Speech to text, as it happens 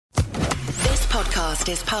podcast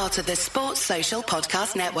is part of the Sports Social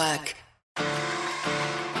Podcast Network.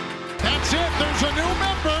 That's it. There's a new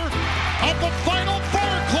member of the Final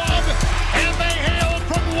Four Club, and they hail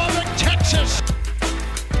from Lubbock, Texas.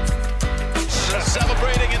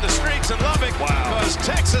 Celebrating in the streets in Lubbock because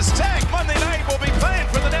Texas Tech Monday night will be playing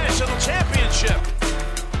for the national championship.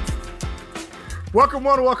 Welcome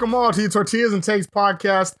one, welcome all to the Tortillas and Takes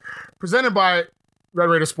podcast, presented by Red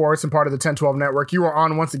Raider Sports and part of the 1012 Network. You are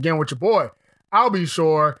on once again with your boy, I'll Be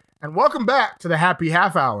Sure, and welcome back to the Happy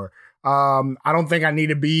Half Hour. I don't think I need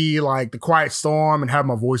to be like the Quiet Storm and have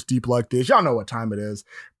my voice deep like this. Y'all know what time it is.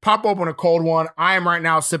 Pop open a cold one. I am right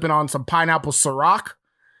now sipping on some pineapple Ciroc,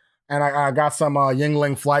 and I got some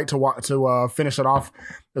Yingling Flight to finish it off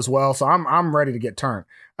as well. So I'm ready to get turned.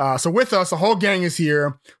 So with us, the whole gang is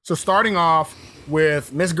here. So starting off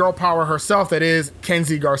with Miss Girl Power herself, that is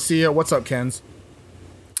Kenzie Garcia. What's up, Kenz?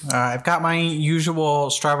 I've got my usual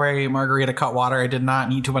strawberry margarita cut water. I did not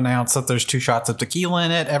need to announce that there's 2 shots of tequila in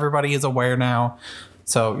it. Everybody is aware now,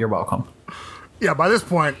 so you're welcome. Yeah, by this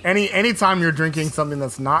point, anytime you're drinking something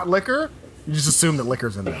that's not liquor, you just assume that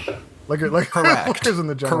liquor's in there. Correct. Liquor's in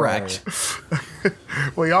the general Correct. area.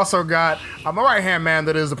 Well, you also got my right-hand man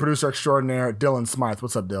that is the producer extraordinaire, Dylan Smythe.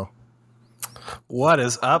 What's up, Dill? What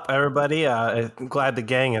is up, everybody? I'm glad the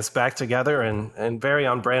gang is back together and very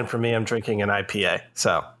on brand for me. I'm drinking an IPA,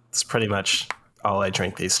 so it's pretty much all I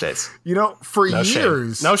drink these days. You know, for No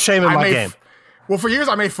years... shame. No shame in my game. Well, for years,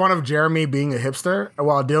 I made fun of Jeremy being a hipster,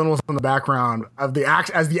 while Dylan was in the background of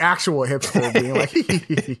as the actual hipster being like...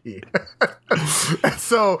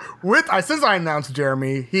 So, since I announced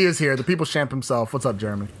Jeremy, he is here, the people's champ himself. What's up,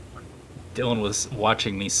 Jeremy? Dylan was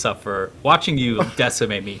watching me suffer, watching you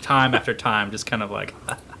decimate me time after time, just kind of like...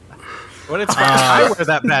 When it's I wear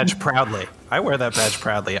that badge proudly.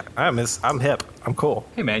 I'm hip. I'm cool.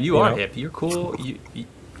 Hey, man, you are hip. You're cool. You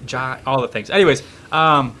all the things. Anyways,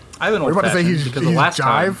 I've been We're about to say old-fashioned because the last jive?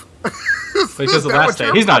 time... Because the last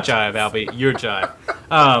time... He's not jive, Albie. You're jive.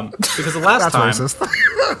 Because the last time... That's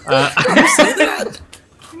racist. You say that?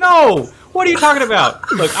 No! What are you talking about?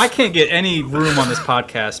 Look, I can't get any room on this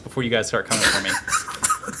podcast before you guys start coming for me.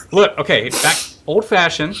 Look, okay, back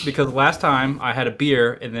old-fashioned, because last time I had a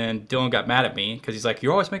beer, and then Dylan got mad at me, because he's like,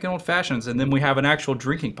 you're always making old-fashions, and then we have an actual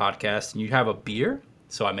drinking podcast, and you have a beer?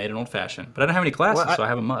 So I made an old-fashioned. But I don't have any glasses, so I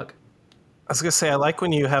have a mug. I was going to say, I like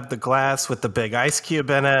when you have the glass with the big ice cube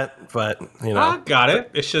in it, but, you know. I got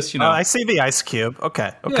it. It's just, I see the ice cube.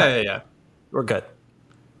 Okay. Yeah. We're good.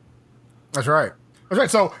 That's right.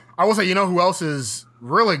 So I will say, you know who else is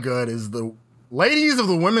really good is the ladies of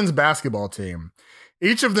the women's basketball team.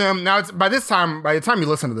 Each of them, now by the time you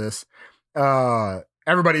listen to this,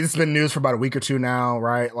 everybody, this has been news for about a week or two now,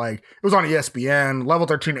 right? Like it was on ESPN. Level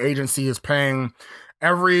 13 agency is paying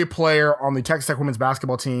every player on the Texas Tech women's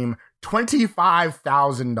basketball team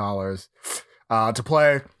 $25,000 to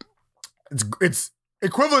play. It's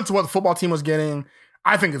equivalent to what the football team was getting.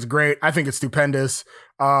 I think it's great. I think it's stupendous.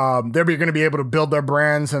 They're going to be able to build their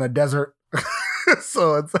brands in a desert.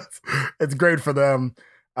 So it's great for them.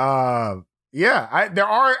 I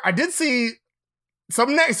did see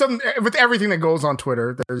some with everything that goes on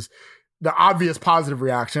Twitter, there's the obvious positive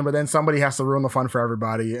reaction, but then somebody has to ruin the fun for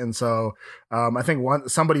everybody. And so I think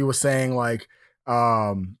somebody was saying like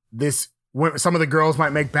some of the girls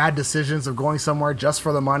might make bad decisions of going somewhere just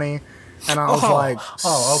for the money. And I was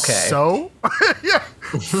okay. So? Yeah.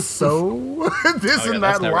 So? This and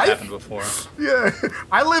that never life? happened before. Yeah.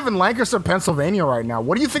 I live in Lancaster, Pennsylvania right now.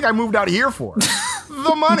 What do you think I moved out here for?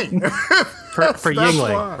 The money. For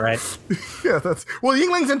Yingling, why. Right? Yeah,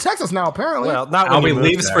 Yingling's in Texas now, apparently. Well, not when Albie you move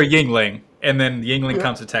leaves there. for Yingling, and then Yingling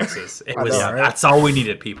comes to Texas. That's all we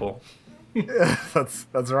needed, people. Yeah, that's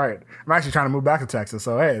right. I'm actually trying to move back to Texas.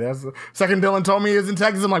 So, hey, that's the second Dylan told me he's in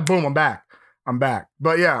Texas. I'm like, boom, I'm back.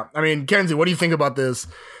 But yeah, I mean, Kenzie, what do you think about this?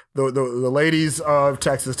 The ladies of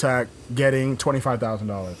Texas Tech getting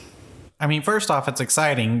 $25,000. I mean, first off, it's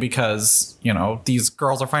exciting because, these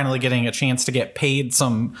girls are finally getting a chance to get paid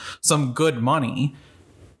some good money.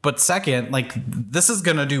 But second, like, this is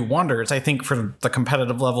going to do wonders, I think, for the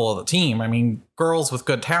competitive level of the team. I mean, girls with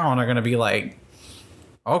good talent are going to be like,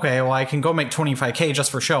 okay, well, I can go make $25K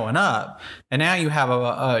just for showing up. And now you have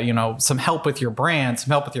some help with your brand,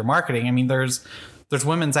 some help with your marketing. I mean, there's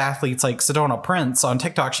women's athletes like Sedona Prince on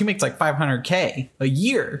TikTok. She makes like $500K a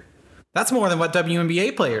year. That's more than what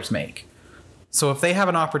WNBA players make. So if they have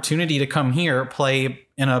an opportunity to come here, play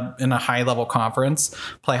in a high level conference,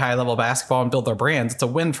 play high level basketball and build their brands, it's a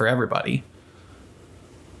win for everybody.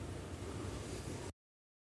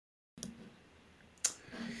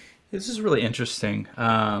 This is really interesting.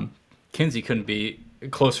 Kenzie couldn't be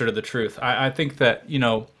closer to the truth. I think that,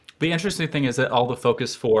 The interesting thing is that all the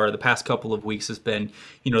focus for the past couple of weeks has been,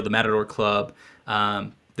 the Matador Club,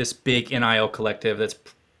 this big NIL collective that's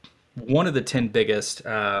one of the 10 biggest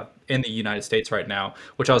in the United States right now,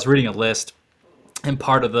 which I was reading a list, and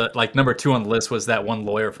part of the, number 2 on the list was that one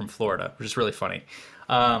lawyer from Florida, which is really funny.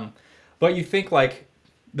 But you think,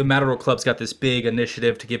 the Matador Club's got this big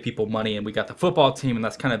initiative to give people money, and we got the football team, and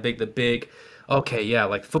that's kind of big, okay,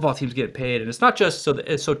 yeah, football teams get paid, and it's not just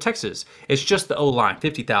so Texas, it's just the O-line,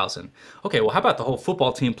 $50,000. Okay, well, how about the whole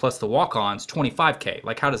football team plus the walk-ons,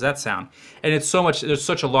 $25K? How does that sound? And it's there's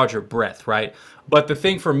such a larger breadth, right? But the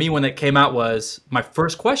thing for me when it came out was my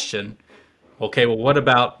first question, okay, well, what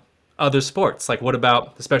about other sports? What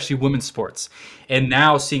about especially women's sports? And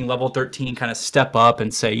now seeing Level 13 kind of step up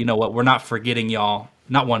and say, you know what, we're not forgetting y'all,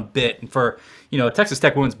 not one bit. And for, Texas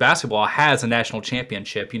Tech women's basketball has a national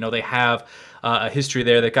championship. They have a history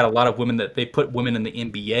there. They've got a lot of women that they put women in the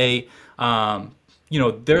NBA.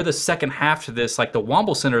 They're the second half to this. The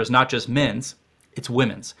Womble Center is not just men's, it's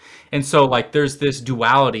women's. And so there's this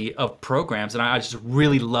duality of programs. And I just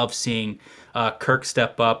really love seeing Kirk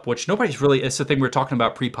step up, which nobody's really, it's the thing we were talking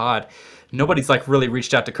about pre-pod. Nobody's really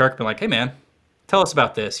reached out to Kirk and been hey man, tell us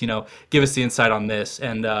about this, give us the insight on this.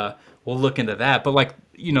 And we'll look into that. But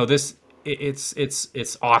this,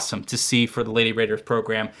 it's awesome to see for the Lady Raiders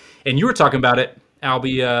program. And you were talking about it,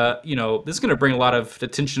 Albie, this is going to bring a lot of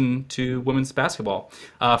attention to women's basketball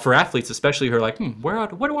for athletes, especially who are where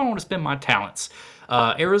do I want to spend my talents?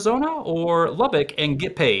 Arizona or Lubbock and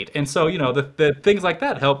get paid. And so, the things like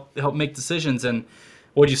that help make decisions. And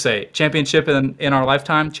what'd you say? Championship in our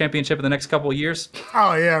lifetime? Championship in the next couple of years?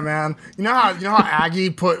 Oh yeah, man. You know how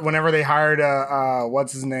Aggie put whenever they hired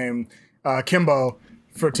what's his name? Kimbo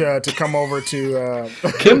to come over to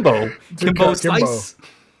Kimbo Slice.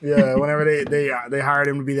 Yeah, whenever they hired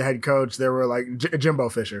him to be the head coach, they were Jimbo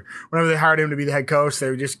Fisher. Whenever they hired him to be the head coach,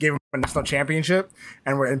 they just gave him a national championship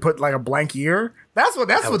and put a blank year. That's what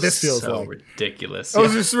this feels so like. Ridiculous. It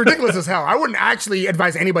was just ridiculous as hell. I wouldn't actually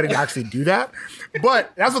advise anybody to actually do that,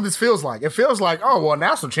 but that's what this feels like. It feels like, oh well, a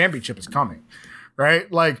national championship is coming, right?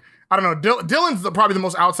 I don't know. Dylan's probably the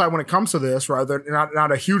most outside when it comes to this, right? They're not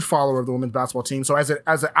a huge follower of the women's basketball team. So as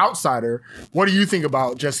an outsider, what do you think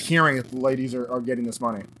about just hearing that the ladies are getting this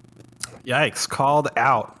money? Yikes, called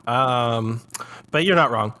out. But you're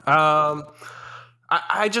not wrong.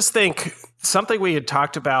 I just think something we had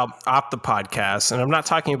talked about off the podcast, and I'm not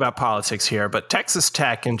talking about politics here, but Texas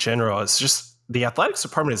Tech in general is just, the athletics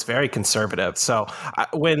department is very conservative. So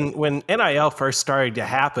when NIL first started to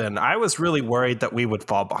happen, I was really worried that we would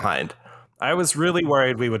fall behind.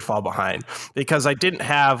 Because I didn't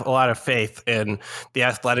have a lot of faith in the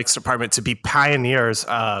athletics department to be pioneers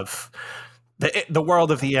of the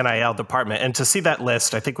world of the NIL department. And to see that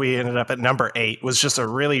list, I think we ended up at number 8, was just a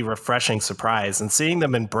really refreshing surprise. And seeing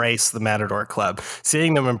them embrace the Matador Club,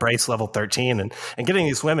 seeing them embrace Level 13 and getting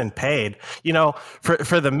these women paid,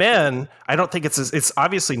 for the men, I don't think it's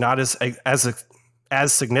obviously not as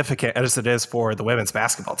significant as it is for the women's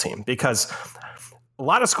basketball team, because a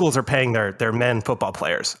lot of schools are paying their men football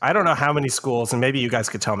players. I don't know how many schools, and maybe you guys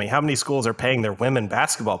could tell me, how many schools are paying their women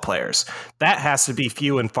basketball players. That has to be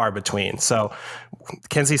few and far between. So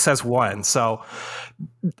Kenzie says 1. So,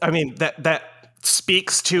 I mean, that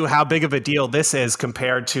speaks to how big of a deal this is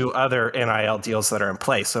compared to other NIL deals that are in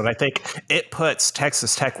place. And I think it puts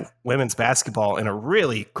Texas Tech women's basketball in a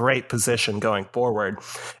really great position going forward.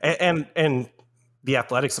 And the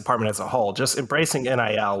athletics department as a whole, just embracing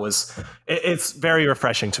NIL it's very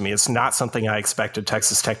refreshing to me. It's not something I expected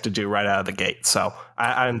Texas Tech to do right out of the gate. So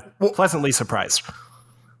I'm pleasantly surprised.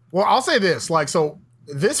 Well, I'll say this,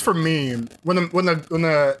 this for me, when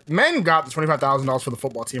the men got the $25,000 for the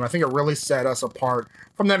football team, I think it really set us apart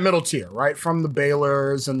from that middle tier, right? From the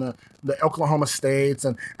Baylors and the Oklahoma States,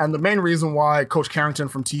 and the main reason why Coach Carrington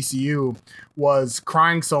from TCU was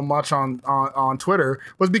crying so much on Twitter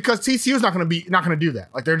was because TCU is not going to do that.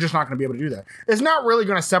 They're just not going to be able to do that. It's not really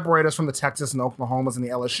going to separate us from the Texas and the Oklahomas and the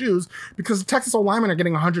LSUs, because the Texas O-linemen are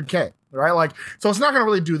getting $100K, right? So it's not going to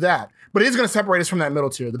really do that. But it is going to separate us from that middle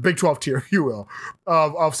tier, the Big 12 tier, if you will,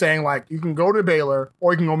 of saying you can go to Baylor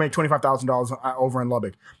or you can go make $25,000 over in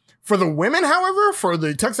Lubbock. For the women, however, for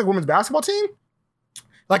the Texas women's basketball team,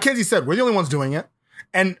 like Kenzie said, we're the only ones doing it,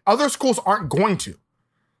 and other schools aren't going to.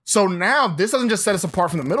 So now this doesn't just set us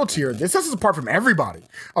apart from the middle tier. This sets us apart from everybody.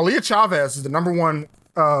 Aaliyah Chavez is the number 1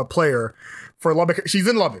 player for Lubbock. She's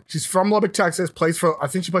in Lubbock. She's from Lubbock, Texas. I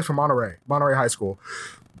think she plays for Monterey High School.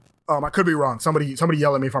 I could be wrong. Somebody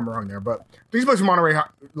yell at me if I'm wrong there. But she plays for Monterey.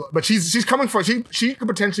 But she's coming for. She could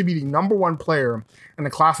potentially be the number 1 player in the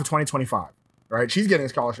class of 2025. right? She's getting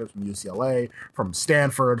scholarships from UCLA, from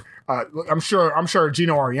Stanford. I'm sure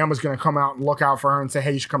Gino Auriemma is going to come out and look out for her and say,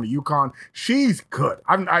 hey, you should come to UConn. She's good.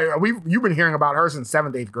 You've been hearing about her since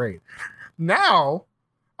 7th, 8th grade. Now,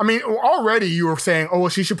 I mean, already you were saying, oh, well,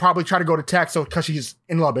 she should probably try to go to Tech because she's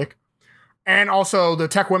in Lubbock. And also the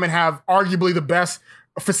Tech women have arguably the best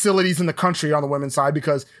facilities in the country on the women's side,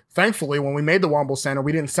 because thankfully when we made the Womble Center,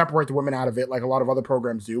 we didn't separate the women out of it like a lot of other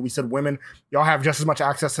programs do. We said, women, y'all have just as much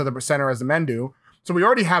access to the center as the men do. So we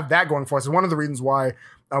already have that going for us. It's one of the reasons why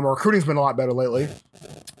our recruiting's been a lot better lately.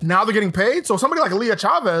 Now they're getting paid. So somebody like Aaliyah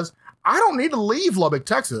Chavez, I don't need to leave Lubbock,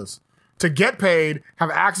 Texas to get paid,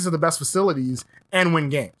 have access to the best facilities, and win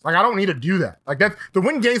games. Like, I don't need to do that. Like, that the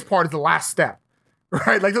win games part is the last step.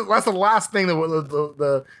 Right, like that's the last thing that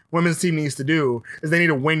the women's team needs to do, is they need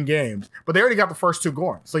to win games. But they already got the first 2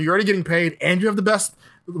 going, so you're already getting paid, and you have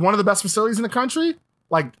one of the best facilities in the country.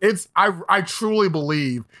 Like, I truly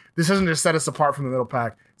believe this doesn't just set us apart from the middle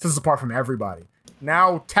pack; it sets us apart from everybody.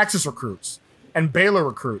 Now Texas recruits, and Baylor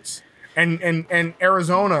recruits, and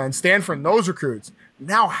Arizona and Stanford, and those recruits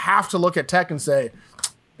now have to look at Tech and say,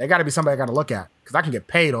 they got to be somebody I got to look at, because I can get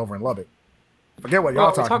paid over in Lubbock. Forget what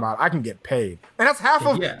y'all talking about. I can get paid, and that's half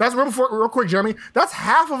of. Yeah. That's real quick, Jeremy. That's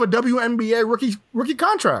half of a WNBA rookie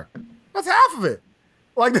contract. That's half of it.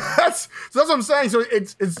 Like, that's what I'm saying. So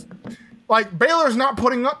it's like Baylor's not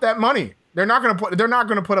putting up that money. They're not gonna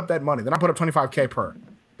put up that money. They're not put up $25K per.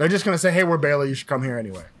 They're just gonna say, hey, we're Baylor. You should come here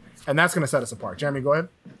anyway, and that's gonna set us apart. Jeremy, go ahead.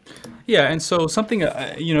 Yeah, and so something,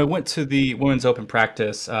 went to the Women's Open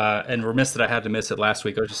practice, and remiss that I had to miss it last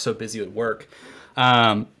week. I was just so busy at work.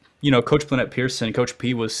 Coach Lynette Pearson, Coach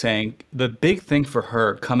P, was saying the big thing for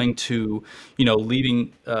her coming to,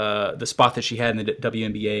 leaving the spot that she had in the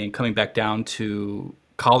WNBA and coming back down to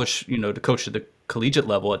college, to coach at the collegiate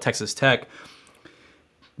level at Texas Tech,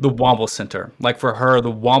 the Womble Center. Like, for her,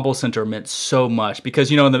 the Womble Center meant so much,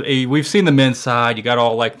 because, we've seen the men's side. You got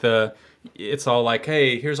all like it's all like,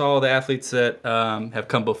 hey, here's all the athletes that have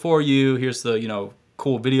come before you. Here's the,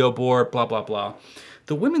 cool video board, blah, blah, blah.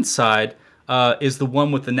 The women's side is the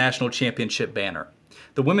one with the national championship banner.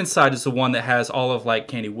 The women's side is the one that has all of like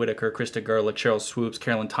Candy Whitaker, Krista Gerlich, Cheryl Swoops,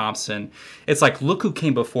 Carolyn Thompson. It's like, look who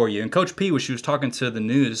came before you. And Coach P, when she was talking to the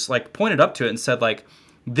news, like, pointed up to it and said, like,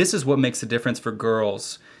 this is what makes a difference for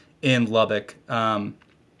girls in Lubbock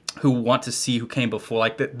who want to see who came before.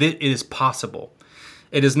 Like, that it is possible.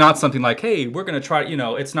 It is not something like, hey, we're going to try,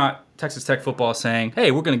 it's not Texas Tech football saying,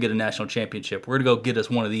 hey, we're going to get a national championship. We're going to go get us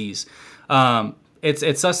one of these.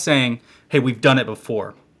 It's us saying, hey, we've done it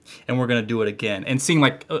before, and we're going to do it again. And seeing,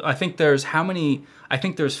 like, I think there's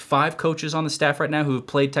 5 coaches on the staff right now who have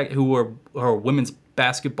played Tech, who are women's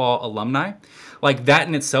basketball alumni. Like, that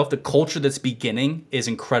in itself, the culture that's beginning is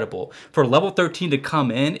incredible. For Level 13 to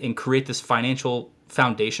come in and create this financial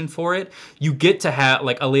foundation for it, you get to have,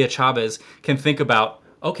 like, Aaliyah Chavez can think about,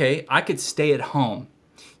 okay, I could stay at home,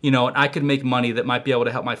 and I could make money that might be able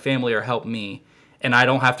to help my family or help me, and I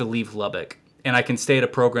don't have to leave Lubbock. And I can stay at a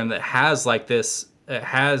program that has like this,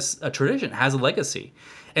 has a tradition, has a legacy.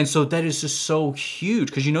 And so that is just so huge,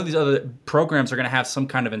 because these other programs are going to have some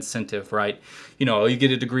kind of incentive, right? You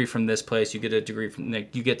get a degree from this place, you get a degree from,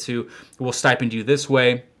 we'll stipend you this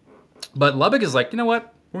way. But Lubbock is like, you know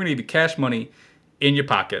what? We're going to give you cash money in your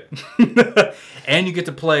pocket. And you get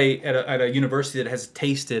to play at a university that has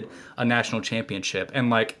tasted a national championship.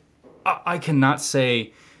 And like, I cannot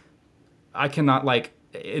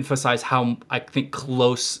emphasize how I think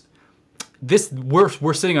close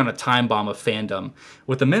we're sitting on a time bomb of fandom.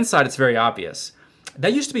 With the men's side, it's very obvious.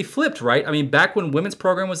 That used to be flipped, right? I mean, back when women's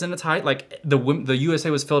program was in its height, like the USA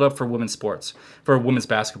was filled up for women's sports, for women's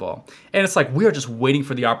basketball. And it's like, we are just waiting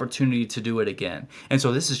for the opportunity to do it again. And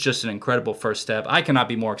so this is just an incredible first step. I cannot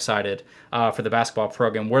be more excited for the basketball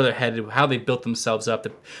program, where they're headed, how they built themselves up,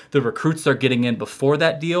 the recruits they're getting in before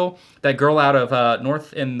that deal. That girl out of the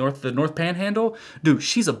North Panhandle, dude,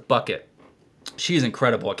 she's a bucket. She's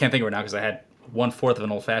incredible. I can't think of her now because I had 1/4 of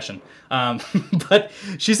an old fashioned. But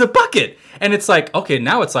she's a bucket. And it's like, okay,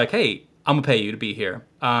 now it's like, hey, I'm going to pay you to be here.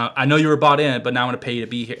 I know you were bought in, but now I'm going to pay you to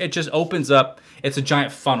be here. It just opens up. It's a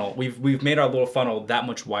giant funnel. We've made our little funnel that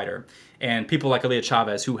much wider. And people like Aaliyah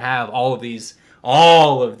Chavez, who have all of these,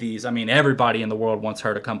 I mean, everybody in the world wants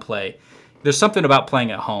her to come play. There's something about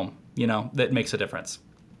playing at home, that makes a difference.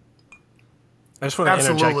 I just want to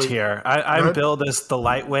interject here. I'm billed as the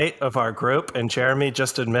lightweight of our group, and Jeremy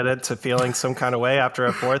just admitted to feeling some kind of way after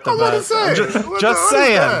a fourth of us. Just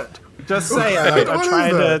saying. I'm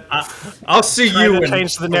trying to. I'll see you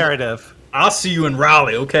change the narrative. I'll see you in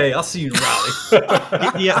Raleigh, okay? I'll see you in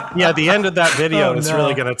Raleigh. Yeah. The end of that video is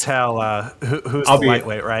really going to tell who's the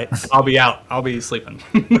lightweight, right? I'll be out. I'll be sleeping.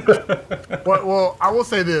 Well, I will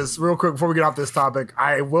say this real quick before we get off this topic.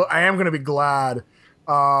 I am going to be glad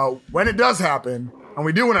when it does happen and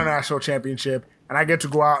we do win a national championship and I get to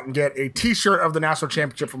go out and get a T-shirt of the national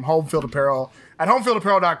championship from Home Field Apparel at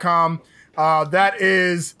homefieldapparel.com. That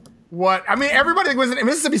is what I mean. Everybody that wins it.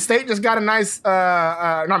 Mississippi State just got a nice,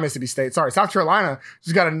 not Mississippi State. Sorry, South Carolina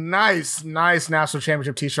just got a nice national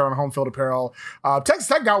championship T-shirt on Home Field Apparel. Texas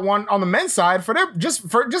Tech got one on the men's side for their just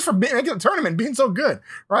for making the tournament being so good,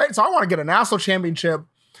 right? So I want to get a national championship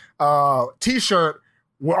T-shirt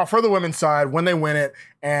for the women's side when they win it,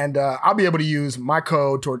 and I'll be able to use my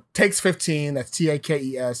code toward TAKES15. That's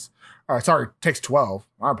TAKES. Sorry, TAKES12.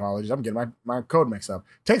 My apologies. I'm getting my code mixed up.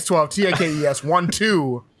 TAKES12. TAKES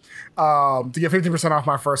 12 to get 15% off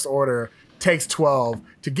my first order. TAKES12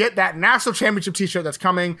 to get that national championship T-shirt that's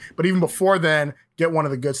coming. But even before then, get one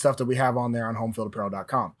of the good stuff that we have on there on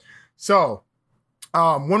homefieldapparel.com. So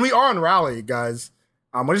when we are in Raleigh, guys,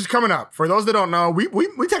 which is coming up. For those that don't know, we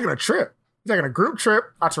taking a trip. We're taking a group trip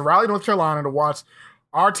out to Raleigh, North Carolina to watch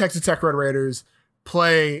our Texas Tech Red Raiders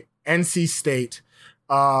play NC State.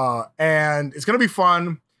 And it's going to be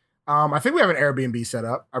fun. I think we have an Airbnb set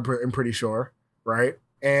up. I'm pretty sure. Right.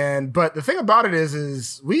 But the thing about it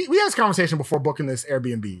is we had this conversation before booking this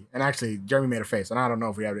Airbnb, and actually Jeremy made a face, and I don't know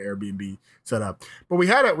if we have an Airbnb set up, but we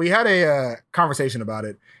had a conversation about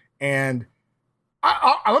it. And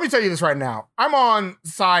I let me tell you this right now. I'm on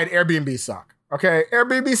side Airbnb suck. Okay.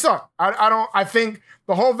 Airbnb suck. I think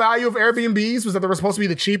the whole value of Airbnbs was that they were supposed to be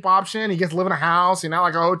the cheap option. You get to live in a house, you're not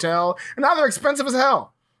like a hotel, and now they're expensive as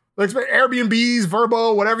hell. Airbnbs,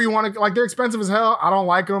 Vrbo, whatever you want to, like, they're expensive as hell. I don't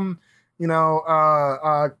like them. You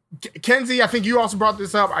know, Kenzie, I think you also brought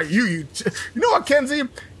this up. You know what, Kenzie?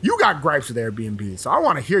 You got gripes with Airbnb, so I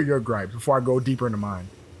want to hear your gripes before I go deeper into mine.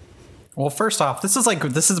 Well, first off, this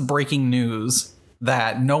is breaking news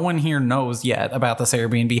that no one here knows yet about this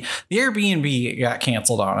Airbnb. The Airbnb got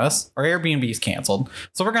canceled on us. Our Airbnb is canceled,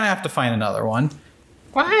 so we're gonna have to find another one.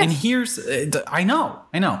 What? And I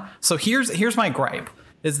know. So here's my gripe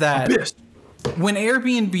is that when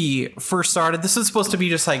Airbnb first started, this was supposed to be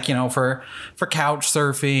just like, you know, for couch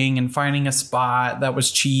surfing and finding a spot that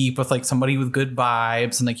was cheap with like somebody with good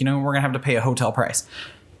vibes, and like, you know, we're gonna have to pay a hotel price.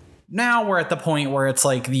 Now we're at the point where it's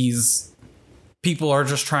like these people are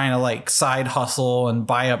just trying to like side hustle and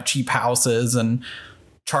buy up cheap houses and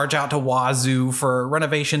charge out to Wazoo for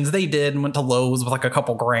renovations they did and went to Lowe's with like a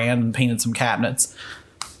couple grand and painted some cabinets.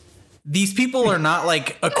 These people are not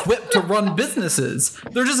like equipped to run businesses.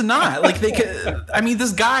 They're just not. Like they could, I mean,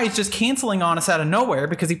 this guy is just canceling on us out of nowhere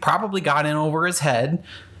because he probably got in over his head,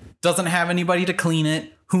 doesn't have anybody to clean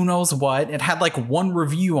it, who knows what. It had like one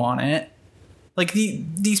review on it. Like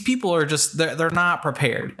these people are just, they're not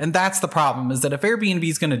prepared. And that's the problem, is that if Airbnb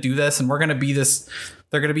is going to do this and we're going to be this,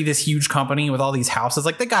 they're going to be this huge company with all these houses,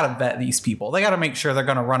 like they got to vet these people. They got to make sure they're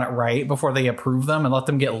going to run it right before they approve them and let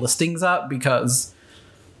them get listings up, because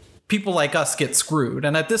people like us get screwed.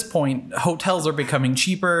 And at this point, hotels are becoming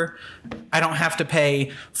cheaper. I don't have to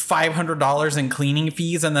pay $500 in cleaning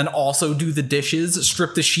fees and then also do the dishes,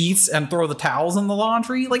 strip the sheets, and throw the towels in the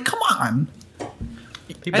laundry. Like, come on.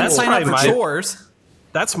 And sign up for chores.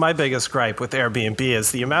 That's my biggest gripe with Airbnb,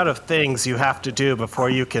 is the amount of things you have to do before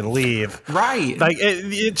you can leave. Right. Like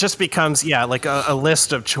it just becomes, like a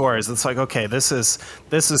list of chores. It's like, okay, this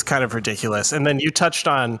is kind of ridiculous. And then you touched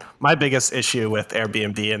on my biggest issue with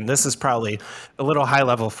Airbnb, and this is probably a little high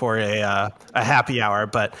level for a happy hour,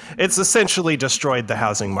 but it's essentially destroyed the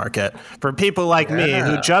housing market for people like me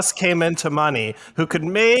who just came into money, who could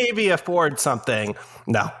maybe afford something.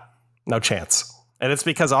 No chance. And it's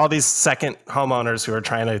because all these second homeowners who are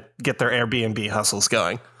trying to get their Airbnb hustles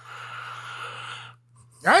going.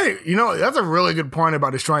 That's a really good point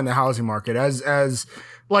about destroying the housing market. As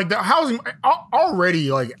like the housing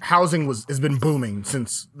already, like housing has been booming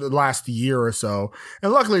since the last year or so,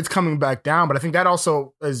 and luckily it's coming back down. But I think that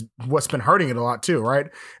also is what's been hurting it a lot too,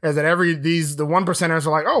 right? Is that the 1%ers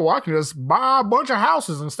are like, oh, well, I can just buy a bunch of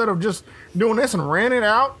houses instead of just doing this and rent it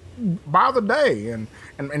out by the day. And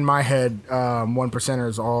in my head,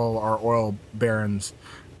 1%ers all are oil barons,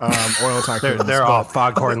 oil tycoons. they're all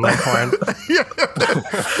Foghorn Leghorn. Yeah,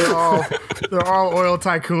 they're all oil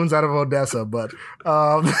tycoons out of Odessa. But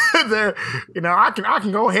I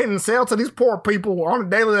can go ahead and sell to these poor people on a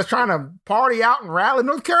daily that's trying to party out in Raleigh,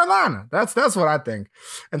 North Carolina. That's what I think.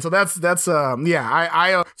 And so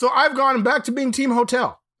so I've gone back to being team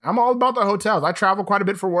hotel. I'm all about the hotels. I travel quite a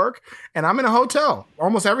bit for work, and I'm in a hotel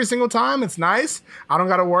almost every single time. It's nice. I don't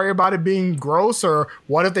got to worry about it being gross or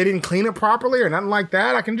what if they didn't clean it properly or nothing like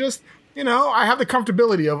that. I can just, I have the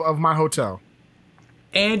comfortability of my hotel.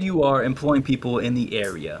 And you are employing people in the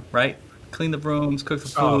area, right? Clean the rooms, cook the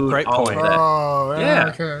food. Oh, great all point. of that. Oh, Yeah.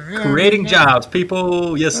 Okay. Yeah, Creating yeah. jobs,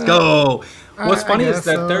 people. Yes, go. What's I funny is guess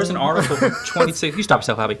that so. there's an article from 26. You stop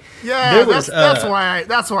yourself, Abby. Yeah, There was, that's why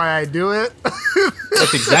I do it.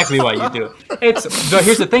 That's exactly why you do it. But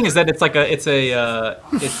here's the thing: is that it's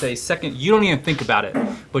a second. You don't even think about it,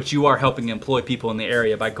 but you are helping employ people in the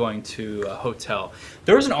area by going to a hotel.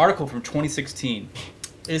 There was an article from 2016.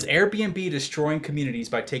 Is Airbnb destroying communities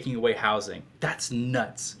by taking away housing? That's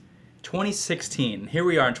nuts. 2016. Here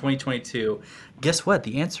we are in 2022. Guess what?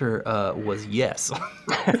 The answer was yes.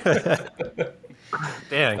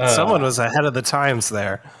 Dang, someone was ahead of the times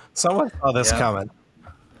there. Someone saw this coming.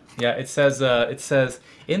 Yeah, it says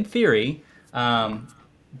in theory, I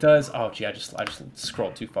just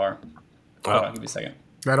scrolled too far. Hold on, give me a second.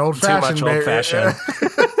 That old Too fashioned. much old fashioned.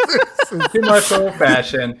 Too much old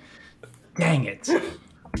fashioned. Dang it.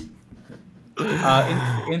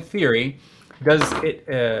 In theory, does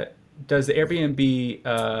the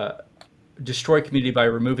Airbnb destroy community by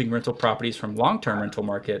removing rental properties from long-term rental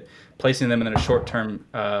market, placing them in a short-term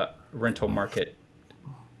rental market,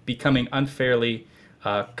 becoming unfairly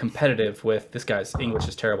competitive with this guy's English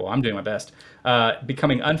is terrible. I'm doing my best.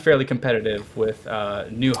 Becoming unfairly competitive with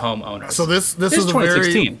new homeowners. So this is a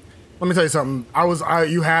 2016. Let me tell you something.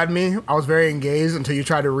 You had me. I was very engaged until you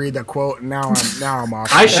tried to read that quote, and now I'm off.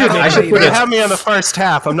 I should put They had me on the first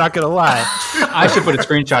half. I'm not gonna lie. I should put a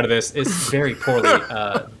screenshot of this. It's very poorly.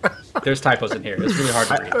 There's typos in here. It's really hard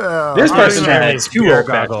to read. This person has two old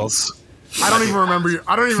goggles. I don't even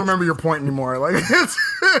remember your point anymore. Like it's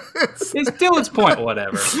It's Dylan's point.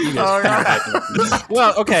 Whatever. You guys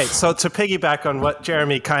Well, okay. So to piggyback on what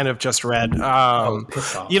Jeremy kind of just read,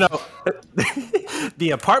 piss off.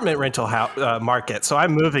 the apartment rental market. So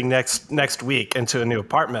I'm moving next week into a new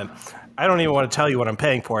apartment. I don't even want to tell you what I'm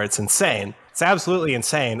paying for. It's insane. It's absolutely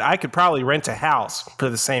insane. I could probably rent a house for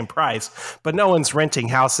the same price, but no one's renting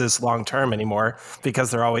houses long term anymore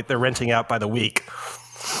because they're renting out by the week.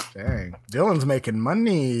 Dang, Dylan's making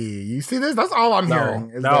money. You see this? That's all I'm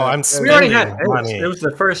hearing. No, I'm We already spending had money. it was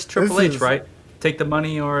the first Triple This H, is- right? Take the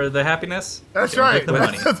money or the happiness. That's Dylan, right. take the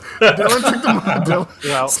money. Dylan took the money. Dylan.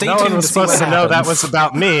 Well, Stay no tuned one was to see supposed what to know that happens. was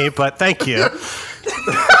about me, but thank you.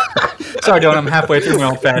 Sorry, Dylan. I'm halfway through my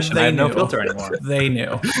old fashioned. I They have no knew. filter anymore. They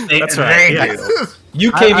knew. That's right. Yeah.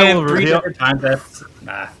 You came I in will 3 reveal- different times. That's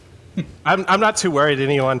I'm not too worried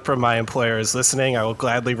anyone from my employer is listening. I will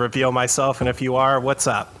gladly reveal myself, and if you are, what's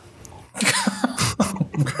up?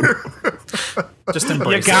 Just You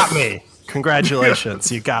embrace got it. me.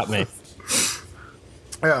 Congratulations, you got me.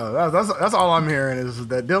 Yeah, that's all I'm hearing is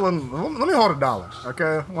that Dylan. Let me hold $1.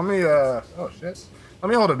 Okay. Let me. Oh shit. Let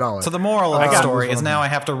me hold $1. So the moral of the got story this is one. now I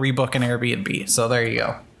have to rebook an Airbnb. So there you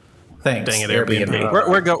go. Thanks. Dang it,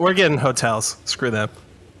 Airbnb. We're getting hotels. Screw them.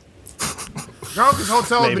 No, because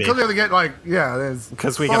hotels Maybe. because we have to get there's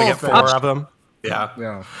Because we the gotta whole get thing. 4 of them. Yeah.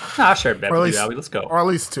 Yeah, I'll share a bed or at with least you, Albie. Let's go. Or at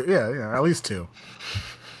least 2. Yeah, at least 2.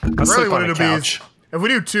 I'll Really, sleep what on a it'll be is couch. if we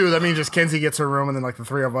do 2, that means just Kenzie gets her room, and then like the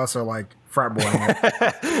 3 of us are like frat boying it.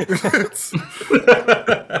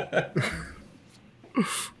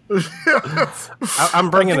 I'm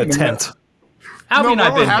bringing a tent. Albie No, and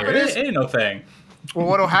I've what been happened here. is- It ain't no thing. Well,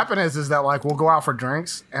 what'll happen is that like we'll go out for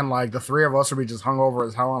drinks, and like the 3 of us will be just hungover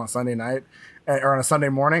as hell on a Sunday night or on a Sunday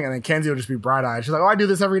morning, and then Kenzie will just be bright eyed. She's like, "Oh, I do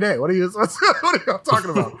this every day. What are you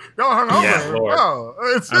talking about? Y'all hungover? Yeah, Lord. Oh,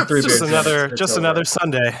 it's I'm 3 Just beers in. another It's just over. another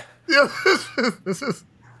Sunday. yeah, this is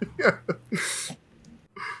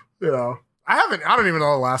I don't even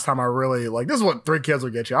know the last time I really like this is what 3 kids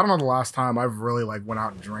will get you. I don't know the last time I've really like went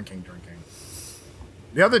out drinking.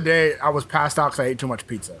 The other day I was passed out because I ate too much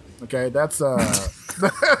pizza. Okay, that's I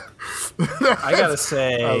gotta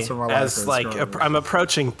say, That's from my life as in like Scotland. I'm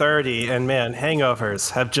approaching 30, and man,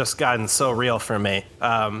 hangovers have just gotten so real for me.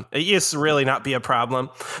 It used to really not be a problem,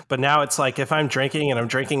 but now it's like if I'm drinking and I'm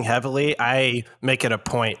drinking heavily, I make it a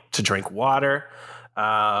point to drink water.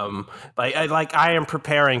 I am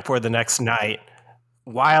preparing for the next night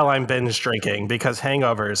while I'm binge drinking because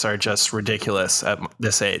hangovers are just ridiculous at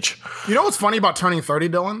this age. You know what's funny about turning 30,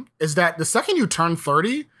 Dylan? Is that the second you turn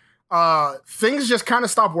 30, things just kind of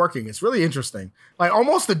stop working. It's really interesting. Like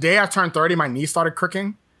almost the day I turned 30, my knee started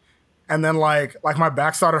cricking. And then like my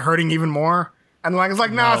back started hurting even more. And like, it's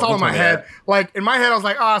like, nah, it's all in my head. Like in my head, I was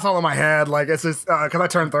like, oh, it's all in my head. Like it's just, cause I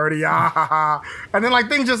turned 30. And then like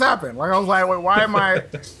things just happened. Like I was like, wait,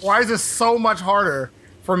 why is this so much harder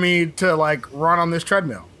for me to like run on this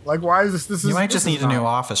treadmill? Like, why is this? You might just need a new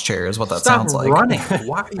office chair, is what that Stop sounds like. running.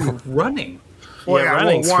 Why are you running? Well, Yeah, yeah,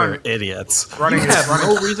 running's well, one, for idiots. running You is have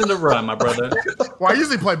running. no reason to run, my brother. Well, I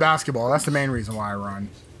usually play basketball. That's the main reason why I run.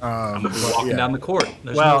 I'm But, walking yeah. down the court.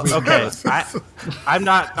 There's Well, no reason okay, to- I'm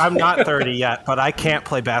not 30 yet, but I can't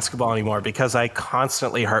play basketball anymore because I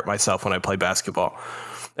constantly hurt myself when I play basketball.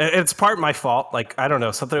 It's part of my fault. Like, I don't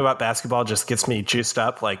know, something about basketball just gets me juiced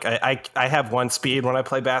up. Like, I have one speed when I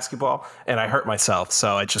play basketball, and I hurt myself,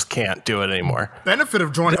 so I just can't do it anymore. Benefit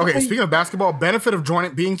of joining. Okay, speaking of basketball, benefit of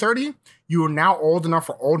joining being 30, you are now old enough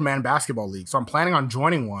for old man basketball league. So I'm planning on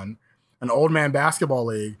joining an old man basketball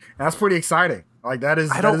league, and that's pretty exciting. Like that is.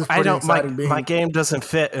 My game doesn't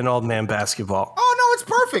fit in old man basketball. Oh no, it's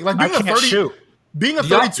perfect. Like I being can't shoot. Being a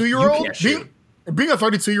Yeah, 32-year-old, you can't shoot. being a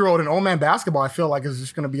 32-year-old in old man basketball, I feel like is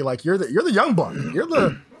just going to be like you're the young buck. You're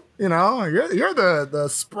the you're the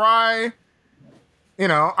spry. You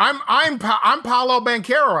know, I'm Paolo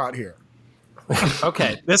Banchero out here.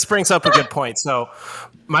 Okay, this brings up a good point. So,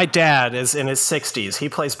 my dad is in his 60s. He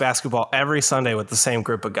plays basketball every Sunday with the same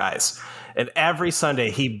group of guys. And every Sunday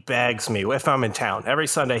he begs me, if I'm in town, every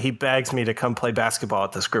Sunday he begs me to come play basketball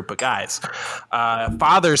with this group of guys.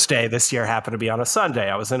 Father's Day this year happened to be on a Sunday.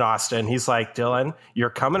 I was in Austin. He's like, Dylan, you're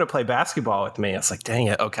coming to play basketball with me. I was like, dang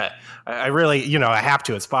it. Okay. I really, I have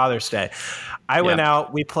to. It's Father's Day. I went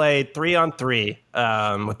out. We played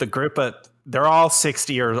 3-on-3 with the group of, they're all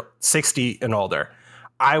 60 and older.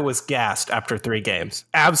 I was gassed after 3 games.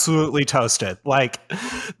 Absolutely toasted. Like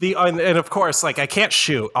and of course, like I can't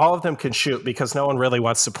shoot. All of them can shoot because no one really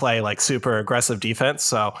wants to play like super aggressive defense.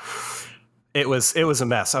 So it was a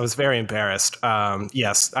mess. I was very embarrassed.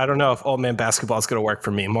 Yes, I don't know if old man basketball is going to work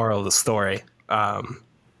for me. Moral of the story.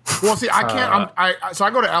 Well, see, I can't. So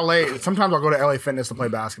I go to LA. Sometimes I'll go to LA Fitness to play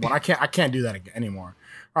basketball. And I can't do that anymore.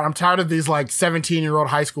 I'm tired of these like 17-year-old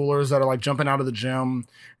high schoolers that are like jumping out of the gym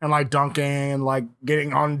and like dunking and like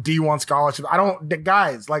getting on D1 scholarships.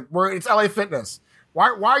 Guys, like it's LA Fitness. Why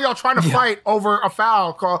are y'all trying to fight over a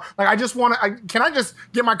foul call? Like I just want to. Can I just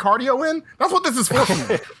get my cardio in? That's what this is for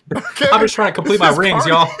me. Okay? I'm just trying to complete my rings,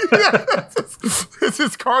 y'all. Yeah, this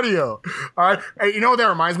is cardio. All right. Hey, you know what that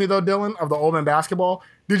reminds me though, Dylan, of the old man basketball.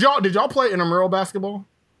 Did y'all play intramural basketball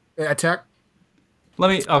at Tech?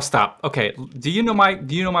 Stop. Okay. Do you know my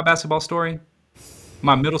basketball story?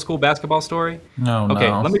 My middle school basketball story? No.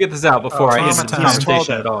 Okay, let me get this out before I end the traumatized.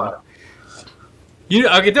 conversation at all.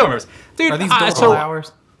 Okay, don't remember. Dude, Are these doorbell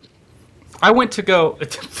hours? I went to go.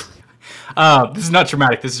 This is not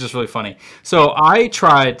traumatic. This is just really funny. So I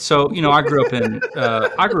tried. So I grew up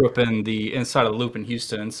in the inside of the loop in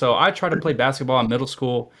Houston, and so I tried to play basketball in middle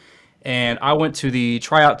school, and I went to the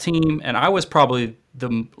tryout team, and I was probably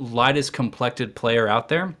the lightest complected player out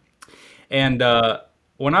there. And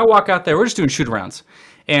when I walk out there, we're just doing shoot arounds,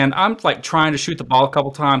 and I'm like trying to shoot the ball a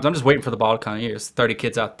couple times. I'm just waiting for the ball to come. There's 30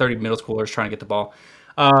 kids out, 30 middle schoolers trying to get the ball.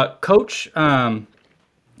 Coach, God,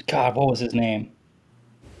 what was his name?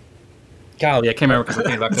 Golly, I can't remember because I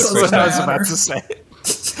think about Coach. That's what I was about to say.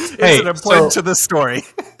 Hey, Is it important to the story?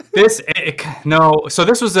 So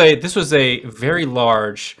this was a very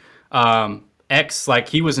large like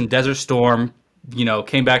he was in Desert Storm.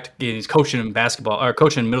 Came back to he's coaching in basketball or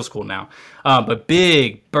coaching in middle school now. But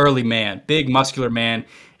big, burly man, big, muscular man.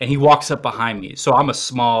 And he walks up behind me. So I'm a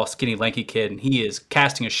small, skinny, lanky kid, and he is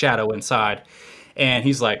casting a shadow inside. And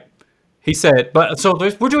he said,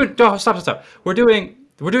 we're doing, stop. We're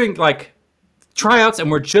doing like tryouts, and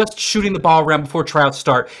we're just shooting the ball around before tryouts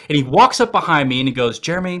start. And he walks up behind me and he goes,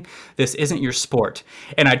 Jeremy, this isn't your sport.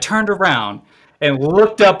 And I turned around and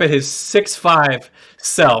looked up at his 6'5"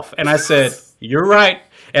 self, and I said, you're right.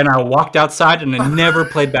 And I walked outside, and I never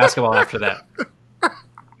played basketball after that.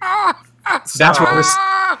 That's what we're.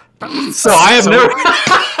 So I have never.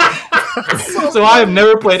 So I have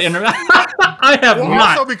never played internet. I have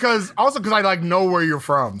not. Also because I like know where you're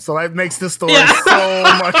from, so that makes this story so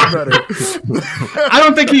much better. I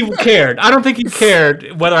don't think he cared. I don't think he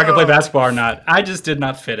cared whether I could play basketball or not. I just did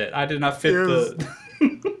not fit it. I did not fit the.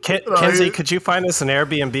 Kenzie, could you find us an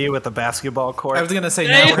Airbnb with a basketball court? I was going to say,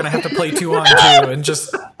 now we're going to have to play 2-on-2 and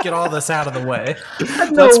just get all this out of the way.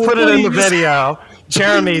 Let's put it in the video.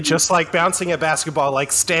 Jeremy just like bouncing a basketball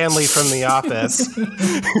like Stanley from The Office.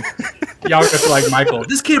 Y'all are like Michael.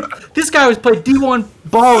 This guy was playing D1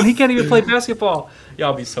 ball and he can't even play basketball.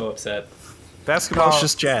 Y'all be so upset. Basketball's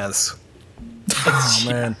just jazz. Oh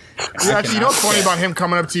man! Yeah, actually, what's funny about him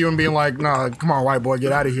coming up to you and being like, "No, come on, white boy,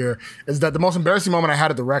 get out of here," is that the most embarrassing moment I had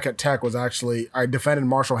at the rec at Tech was actually I defended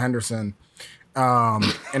Marshall Henderson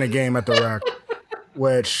in a game at the rec,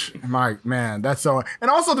 which that's so. And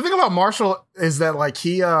also the thing about Marshall is that like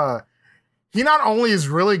he he not only is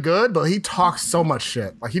really good, but he talks so much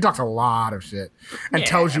shit. Like, he talks a lot of shit and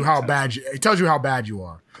tells you how bad you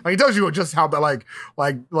are. Like, he tells you just how bad,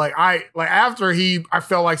 after I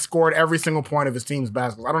felt like scored every single point of his team's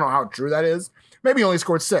basketball. I don't know how true that is. Maybe he only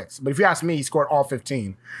scored 6, but if you ask me, he scored all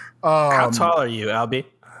 15. How tall are you, Albie?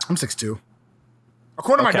 I'm 6'2".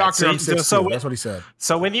 According to my doctor, I'm 6'2". That's what he said.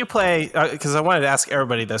 So when you play, because I wanted to ask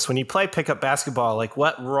everybody this, when you play pickup basketball, like,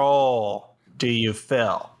 what role do you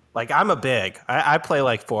fill? Like, I'm a big. I play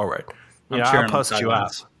like forward. I'll post you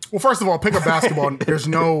up. Well, first of all, pickup basketball, there's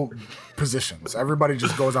no positions. Everybody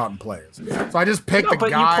just goes out and plays. So I just pick the guy.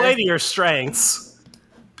 But you play to your strengths.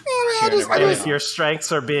 If your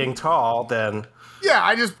strengths are being tall, then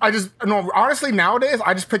yeah, no. Honestly, nowadays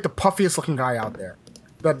I just pick the puffiest looking guy out there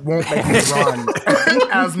that won't make me run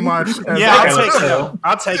as much. As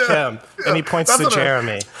I'll take him. And he points to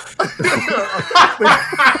Jeremy.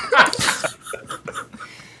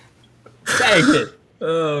 Take it.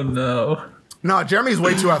 Oh no. No, Jeremy's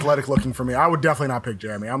way too athletic looking for me. I would definitely not pick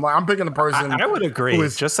Jeremy. I'm picking the person. I would agree.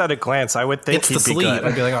 Just at a glance, I would think it's he'd the be sleeve. good.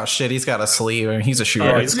 I'd be like, oh shit, he's got a sleeve and he's a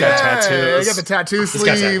shooter. He's got tattoos. He got the tattoo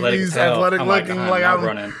sleeve. He's athletic looking. I'm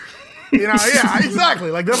running. Yeah,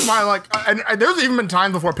 exactly. Like, that's my and there's even been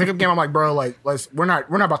times before a pickup game. I'm like, bro, like, we're not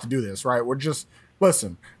about to do this, right? We're just.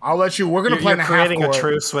 Listen, I'll let you. We're gonna play in a half court. Creating a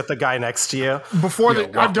truce with the guy next to you.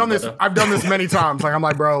 I've done this. I've done this many times. Like, I'm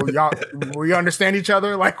like, bro, y'all, we understand each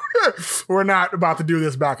other. Like, we're not about to do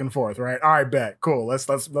this back and forth, right? All right, bet, cool. Let's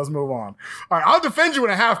move on. All right, I'll defend you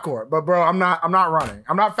in a half court, but bro, I'm not running.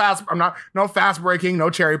 I'm not fast. No fast breaking,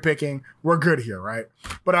 no cherry picking. We're good here, right?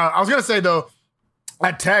 But I was gonna say though,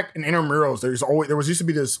 at Tech and intramurals, there used to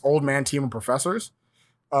be this old man team of professors.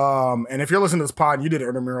 And if you're listening to this pod and you did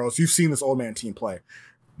intramurals, you've seen this old man team play.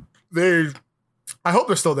 I hope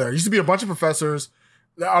they're still there. Used to be a bunch of professors.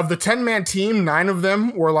 Of the 10-man team, 9 of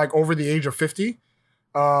them were like over the age of 50.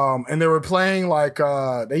 And they were playing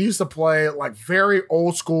they used to play like very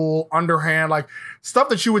old school, underhand, like stuff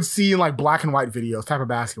that you would see in like black and white videos type of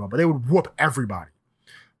basketball, but they would whoop everybody.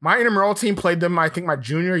 My intramural team played them, I think, my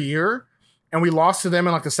junior year. And we lost to them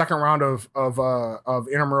in like the second round of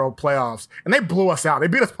intramural playoffs, and they blew us out. They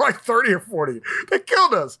beat us by like 30 or 40. They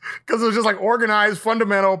killed us because it was just like organized,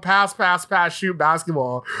 fundamental pass, shoot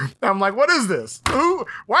basketball. And I'm like, what is this?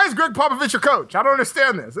 Why is Greg Popovich your coach? I don't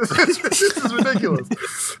understand this. This is ridiculous.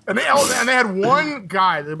 And they had one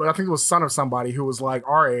guy, but I think it was son of somebody who was like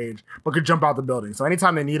our age, but could jump out the building. So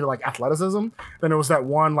anytime they needed like athleticism, then it was that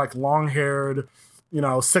one like long-haired,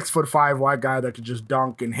 6'5" white guy that could just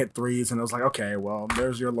dunk and hit threes. And it was like, okay, well,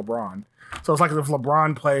 there's your LeBron. So it's like if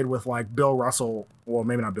LeBron played with like Bill Russell, well,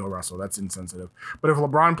 maybe not Bill Russell, that's insensitive. But if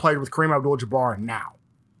LeBron played with Kareem Abdul-Jabbar now,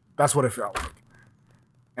 that's what it felt like.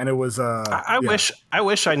 And it was, I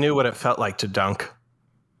wish I knew what it felt like to dunk.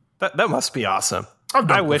 That must be awesome.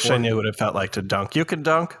 I wish I knew what it felt like to dunk. You can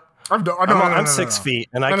dunk? I'm 6 feet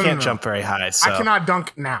and I can't jump very high. So. I cannot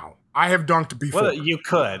dunk now. I have dunked before. Well, you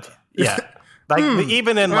could. Yeah. Like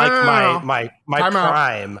even in my prime,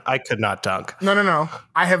 I could not dunk. No.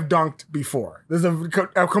 I have dunked before. There's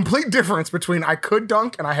a complete difference between I could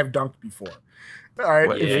dunk and I have dunked before. All right.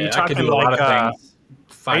 Well, yeah, I could do a lot of things.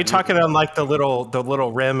 Are you talking on like the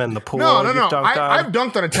little rim in the pool? No. I've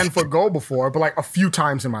dunked on a 10-foot goal before, but like a few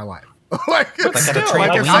times in my life. Like at a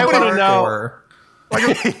trampoline I want to know. Or...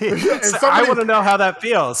 I want to know how that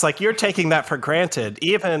feels. Like you're taking that for granted,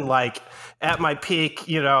 even like. At my peak,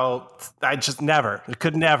 I just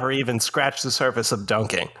could never even scratch the surface of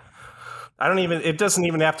dunking. It doesn't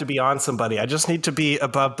even have to be on somebody. I just need to be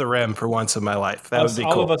above the rim for once in my life. That would be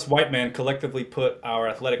cool. All of us white men collectively put our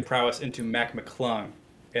athletic prowess into Mac McClung.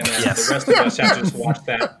 And then the rest of us have to just watch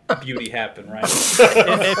that beauty happen, right?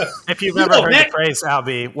 If you've ever heard the phrase,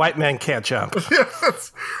 Albie, white men can't jump.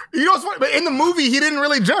 Yes. What's funny? But in the movie, he didn't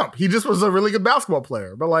really jump. He just was a really good basketball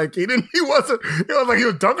player. But like he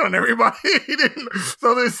was dunking on everybody. He didn't.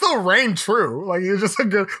 So they still reigned true. Like he was just a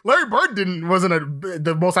good. Larry Bird wasn't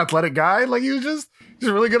the most athletic guy. Like he was just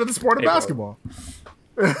really good at the sport of basketball.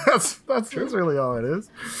 That's really all it is.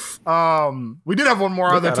 We did have one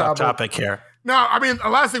more other topic here. No, I mean, the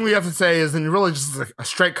last thing we have to say is, and really just a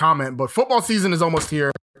straight comment, but football season is almost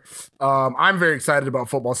here. I'm very excited about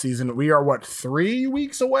football season. We are, 3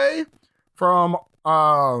 weeks away from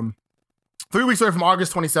 3 weeks away from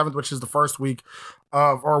August 27th, which is the first week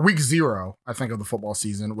or week 0, I think, of the football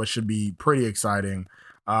season, which should be pretty exciting.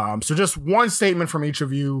 So just one statement from each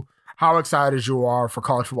of you, how excited you are for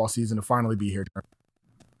college football season to finally be here.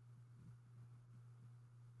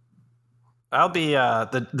 I'll be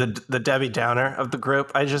the Debbie Downer of the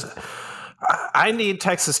group. I need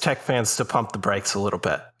Texas Tech fans to pump the brakes a little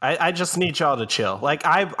bit. I just need y'all to chill. Like,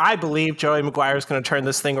 I believe Joey McGuire is going to turn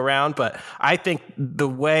this thing around, but I think the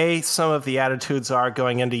way some of the attitudes are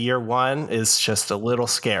going into year one is just a little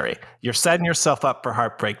scary. You're setting yourself up for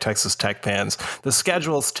heartbreak, Texas Tech fans. The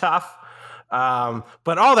schedule's tough.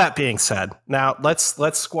 But all that being said, now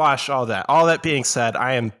let's squash all that. All that being said,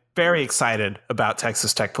 I am very excited about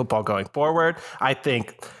Texas Tech football going forward. I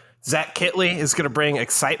think Zach Kitley is going to bring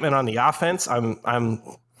excitement on the offense. I'm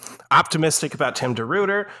optimistic about Tim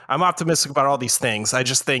DeRuyter. I'm optimistic about all these things. I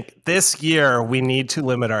just think this year we need to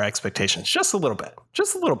limit our expectations just a little bit.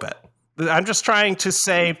 Just a little bit. I'm just trying to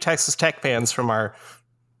save Texas Tech fans from our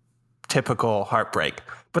typical heartbreak.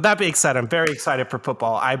 But that being said, I'm very excited for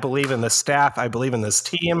football. I believe in this staff. I believe in this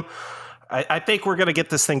team. I think we're going to get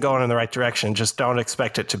this thing going in the right direction. Just don't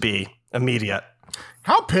expect it to be immediate.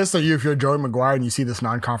 How pissed are you if you're Joey McGuire and you see this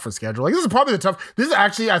non-conference schedule? Like, this is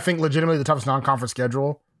actually, I think, legitimately the toughest non-conference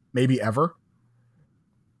schedule maybe ever.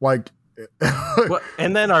 Like, well,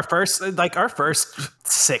 and then our first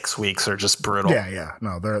 6 weeks are just brutal. Yeah.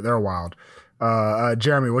 No, they're wild.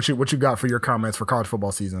 Jeremy, what you got for your comments for college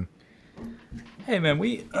football season? Hey man,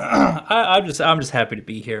 I'm just happy to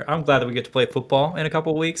be here. I'm glad that we get to play football in a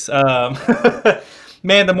couple of weeks.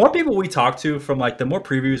 Man, the more people we talk to from like the more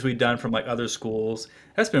previews we've done from like other schools,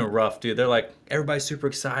 that's been rough, dude. They're like, everybody's super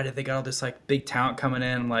excited. They got all this like big talent coming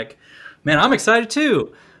in. I'm like, man, I'm excited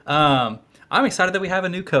too. I'm excited that we have a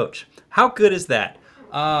new coach. How good is that?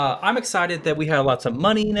 I'm excited that we have lots of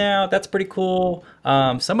money now. That's pretty cool.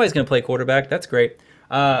 Somebody's gonna play quarterback. That's great.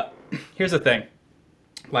 Here's the thing.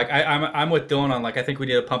 Like I'm with Dylan on like I think we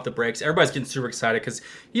need to pump the brakes. Everybody's getting super excited because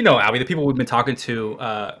Albie, the people we've been talking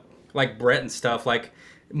to, like Brett and stuff, like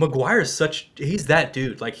McGuire he's that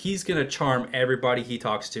dude. Like he's gonna charm everybody he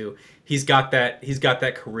talks to. He's got that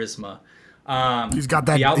charisma. He's got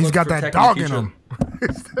that dog in him.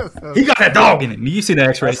 He got that dog in him. You see the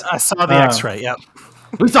X-rays? I saw the X-ray. Yep.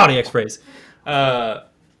 We saw the X-rays. I'm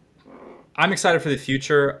excited for the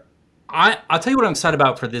future. I'll tell you what I'm excited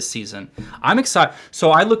about for this season. I'm excited.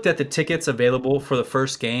 So I looked at the tickets available for the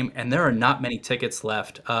first game, and there are not many tickets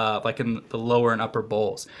left, like in the lower and upper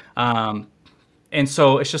bowls. And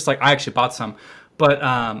so it's just like I actually bought some. But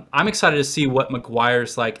I'm excited to see what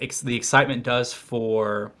McGuire's like the excitement does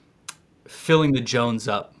for filling the Jones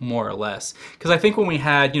up more or less. Because I think when we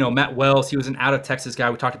had Matt Wells, he was an out of Texas guy.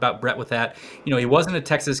 We talked about Brett with that. He wasn't a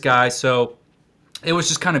Texas guy, so it was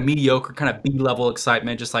just kind of mediocre, kind of B-level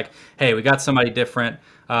excitement, just like, hey, we got somebody different.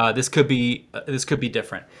 This could be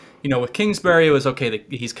different. With Kingsbury, it was okay that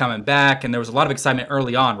he's coming back, and there was a lot of excitement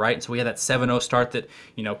early on, right? And so we had that 7-0 start that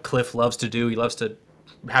Cliff loves to do. He loves to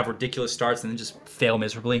have ridiculous starts and then just fail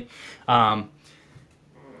miserably.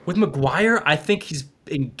 With McGuire, I think he's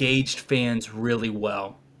engaged fans really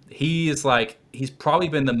well. He's probably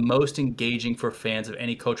been the most engaging for fans of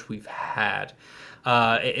any coach we've had.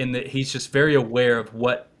 And he's just very aware of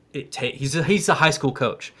what it takes. He's a high school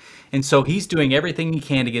coach, and so he's doing everything he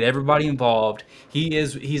can to get everybody involved.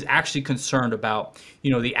 He's actually concerned about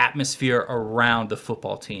the atmosphere around the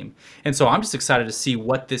football team, and so I'm just excited to see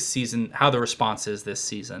what this season, how the response is this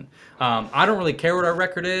season. I don't really care what our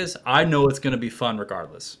record is. I know it's going to be fun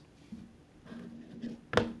regardless.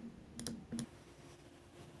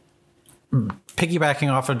 Piggybacking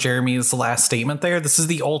off of Jeremy's last statement there, this is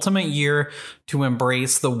the ultimate year to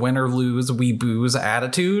embrace the win or lose, we booze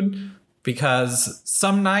attitude, because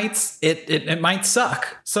some nights it might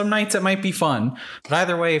suck. Some nights it might be fun. But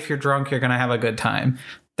either way, if you're drunk, you're going to have a good time.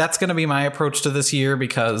 That's going to be my approach to this year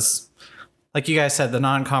because, like you guys said, the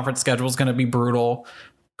non-conference schedule is going to be brutal.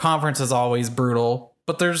 Conference is always brutal.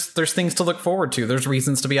 But there's things to look forward to. There's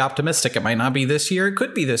reasons to be optimistic. It might not be this year. It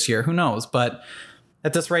could be this year. Who knows? But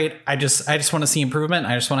at this rate, I just want to see improvement.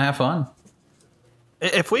 I just want to have fun.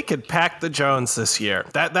 If we could pack the Jones this year,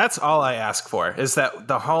 that's all I ask for, is that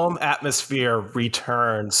the home atmosphere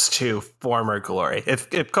returns to former glory.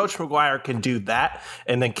 If Coach McGuire can do that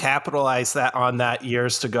and then capitalize on that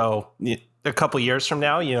years to go, a couple years from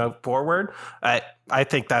now, forward, I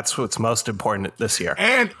think that's what's most important this year.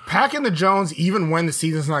 And packing the Jones even when the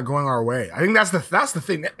season's not going our way. I think that's the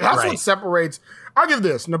thing. That's right. What separates. I'll give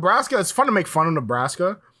this. Nebraska, it's fun to make fun of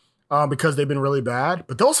Nebraska because they've been really bad,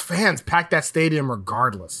 but those fans pack that stadium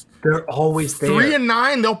regardless. They're always there.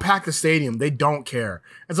 3-9, they'll pack the stadium. They don't care.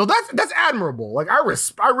 And so that's admirable. Like I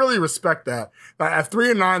really respect that. At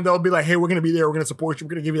 3-9, they'll be like, hey, we're going to be there. We're going to support you.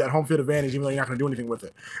 We're going to give you that home field advantage, even though you're not going to do anything with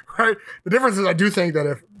it. Right? The difference is I do think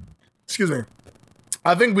that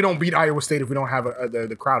I think we don't beat Iowa State if we don't have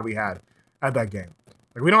the crowd we had at that game.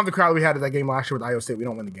 Like we don't have the crowd we had at that game last year with Iowa State. We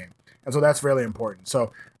don't win the game. And so that's really important.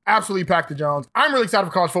 So absolutely pack the Jones. I'm really excited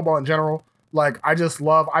for college football in general. Like, I've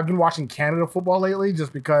been watching Canada football lately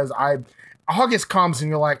just because August comes and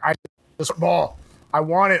you're like, this ball, I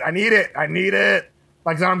want it, I need it.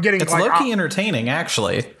 Like, I'm getting it's like, low-key entertaining,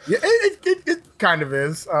 actually. Yeah, it kind of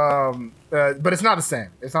is. But it's not the same.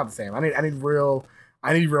 It's not the same. I need real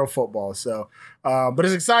football. So, but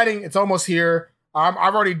it's exciting. It's almost here. I've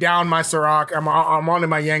already downed my Ciroc. I'm on to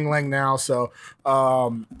my Yang Lang now. So,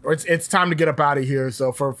 it's time to get up out of here.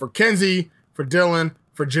 So for Kenzie, for Dylan,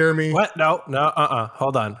 for Jeremy. What? No.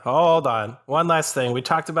 Hold on. One last thing we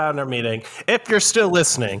talked about in our meeting. If you're still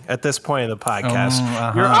listening at this point in the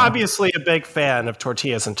podcast, you're obviously a big fan of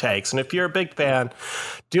Tortillas and Takes. And if you're a big fan,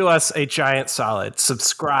 do us a giant solid.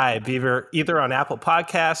 Subscribe either on Apple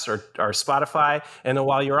Podcasts or Spotify. And then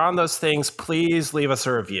while you're on those things, please leave us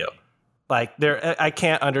a review. Like, I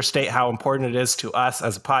can't understate how important it is to us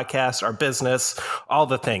as a podcast, our business, all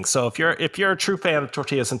the things. So if you're a true fan of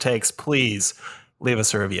Tortillas and Takes, please leave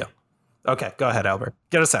us a review. Okay, go ahead, Albert.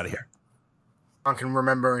 Get us out of here. I can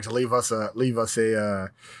remember to leave us a review.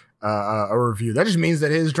 That just means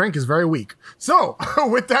that his drink is very weak. So,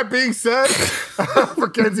 with that being said, for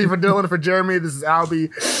Kenzie, for Dylan, for Jeremy, this is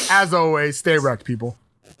Albie. As always, stay wrecked, people.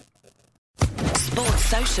 Sports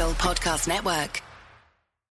Social Podcast Network.